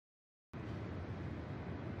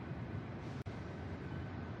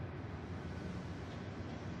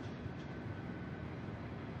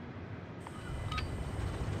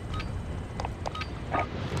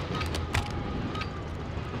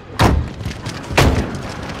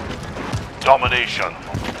Domination.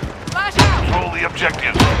 Flash out! Control the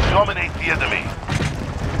objectives. Dominate the enemy.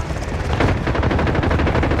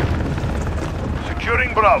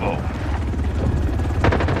 Securing Bravo.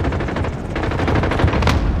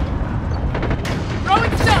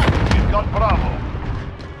 Throwing stun! We've got Bravo.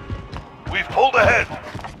 We've pulled ahead.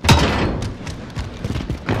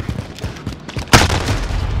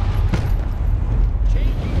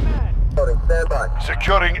 Stand by.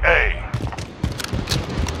 Securing A.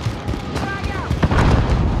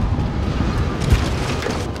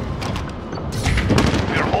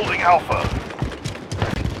 We're holding Alpha.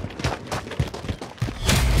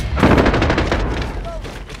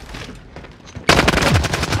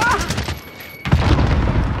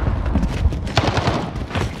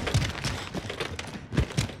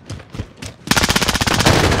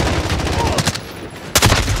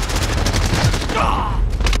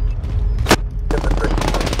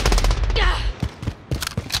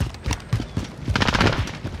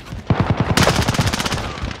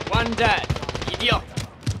 One dead. Idiot.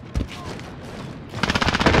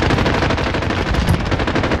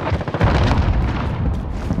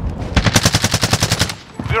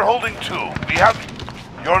 We're holding 2. We have...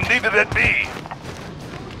 You're needed at B.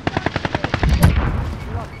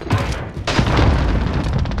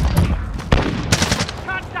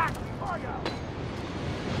 Contact!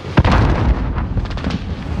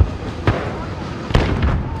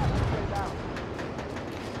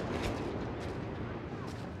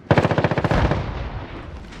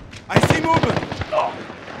 I see movement!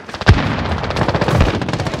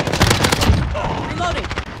 Reloading!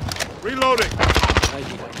 Reloading!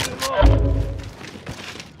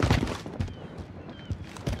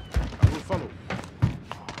 I will follow.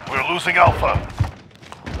 We're losing Alpha.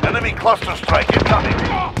 Enemy cluster strike incoming.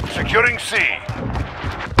 Securing C.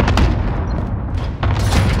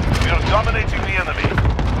 We are dominating the enemy.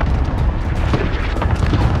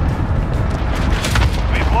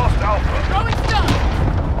 We've lost Alpha. Throwing stun!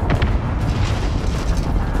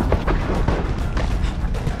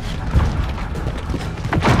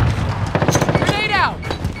 Grenade out!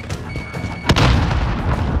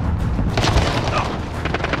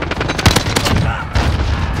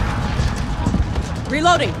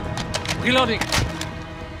 Reloading! Reloading!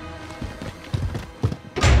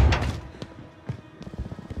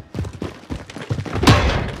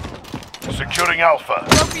 Securing Alpha.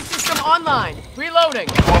 Trophy system online. Reloading!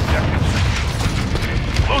 2 objectives.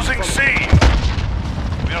 Losing C.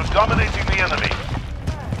 We are dominating the enemy.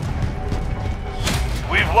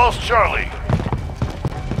 We've lost Charlie.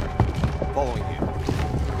 Following you.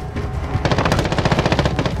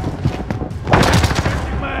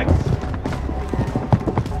 Max!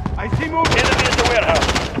 I see movement! Enemy in the warehouse.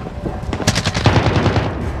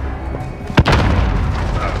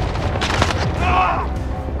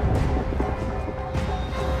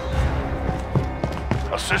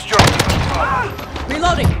 Assist your...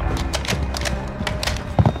 Reloading!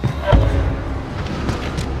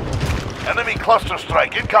 Enemy cluster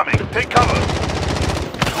strike incoming. Take cover.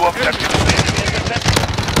 2 objectives.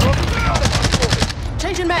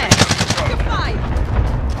 Changing mag! Goodbye!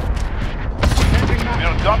 We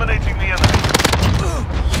are dominating the enemy.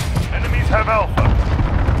 Enemies have Alpha.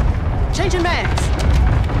 Changing mags!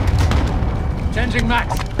 Changing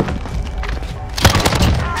mags!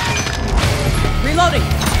 Reloading!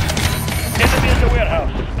 Enemy in the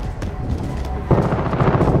warehouse.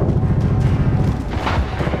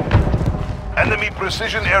 Enemy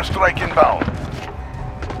precision airstrike inbound.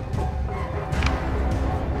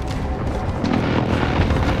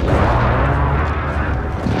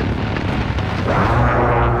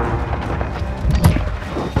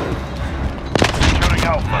 Securing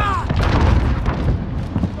Alpha.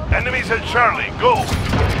 Enemies at Charlie, go!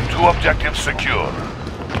 2 objectives secure.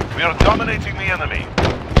 We are dominating the enemy.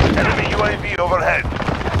 Enemy UAV overhead.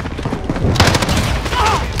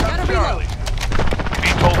 Gotta reload!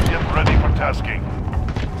 VTOL ship ready for tasking.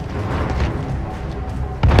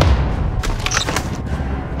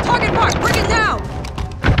 Target mark! Bring it down!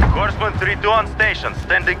 Horseman 3-2 on station,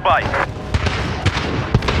 standing by.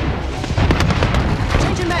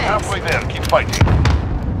 Changing mags! Halfway there, keep fighting.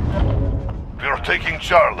 We are taking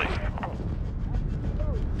Charlie.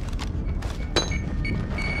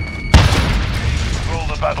 Control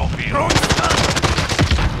the battlefield.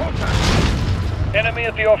 Enemy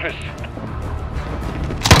at the office.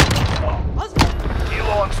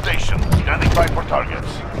 Helo on station, standing by for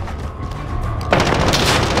targets.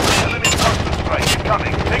 Enemy cluster strike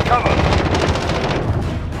incoming. Take cover.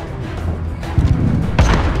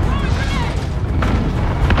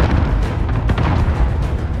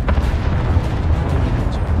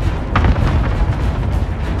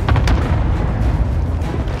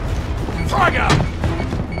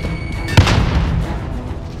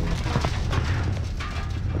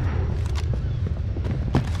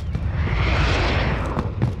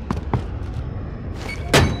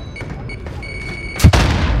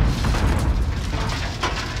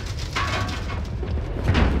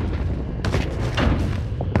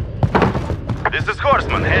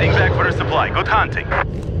 supply. Good hunting.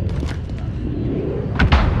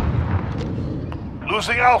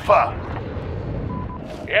 Losing Alpha.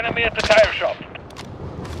 Enemy at the tire shop.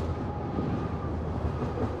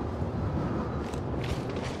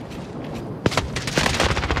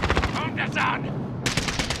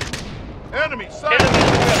 Enemy, sight! Enemy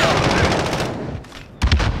at the warehouse.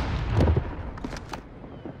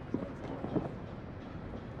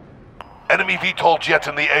 Enemy VTOL jet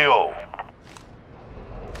in the AO.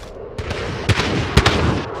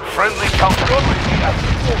 Friendly counter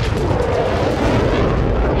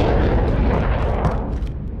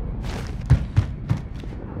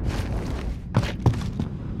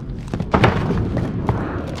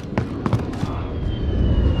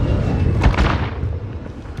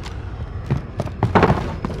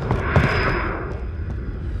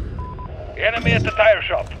Enemy at the tire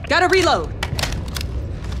shop. Gotta reload.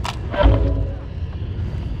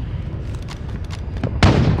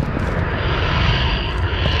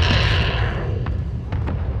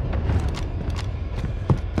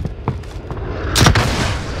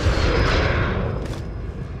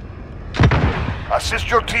 Assist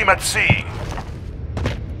your team at sea.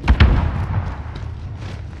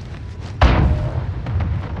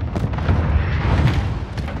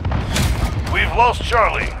 We've lost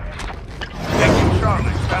Charlie. Taking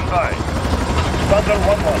Charlie, stand by. Thunder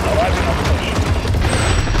 1-1, arriving on station.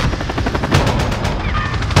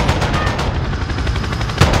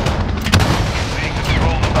 We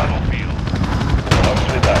control the battlefield.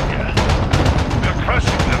 We're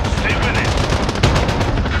crushing them. Stay with it.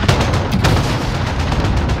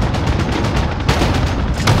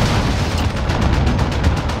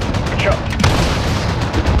 Good shot.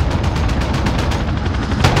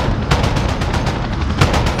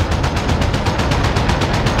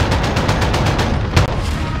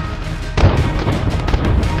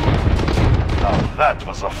 Now that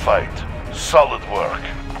was a fight. Solid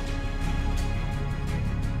work.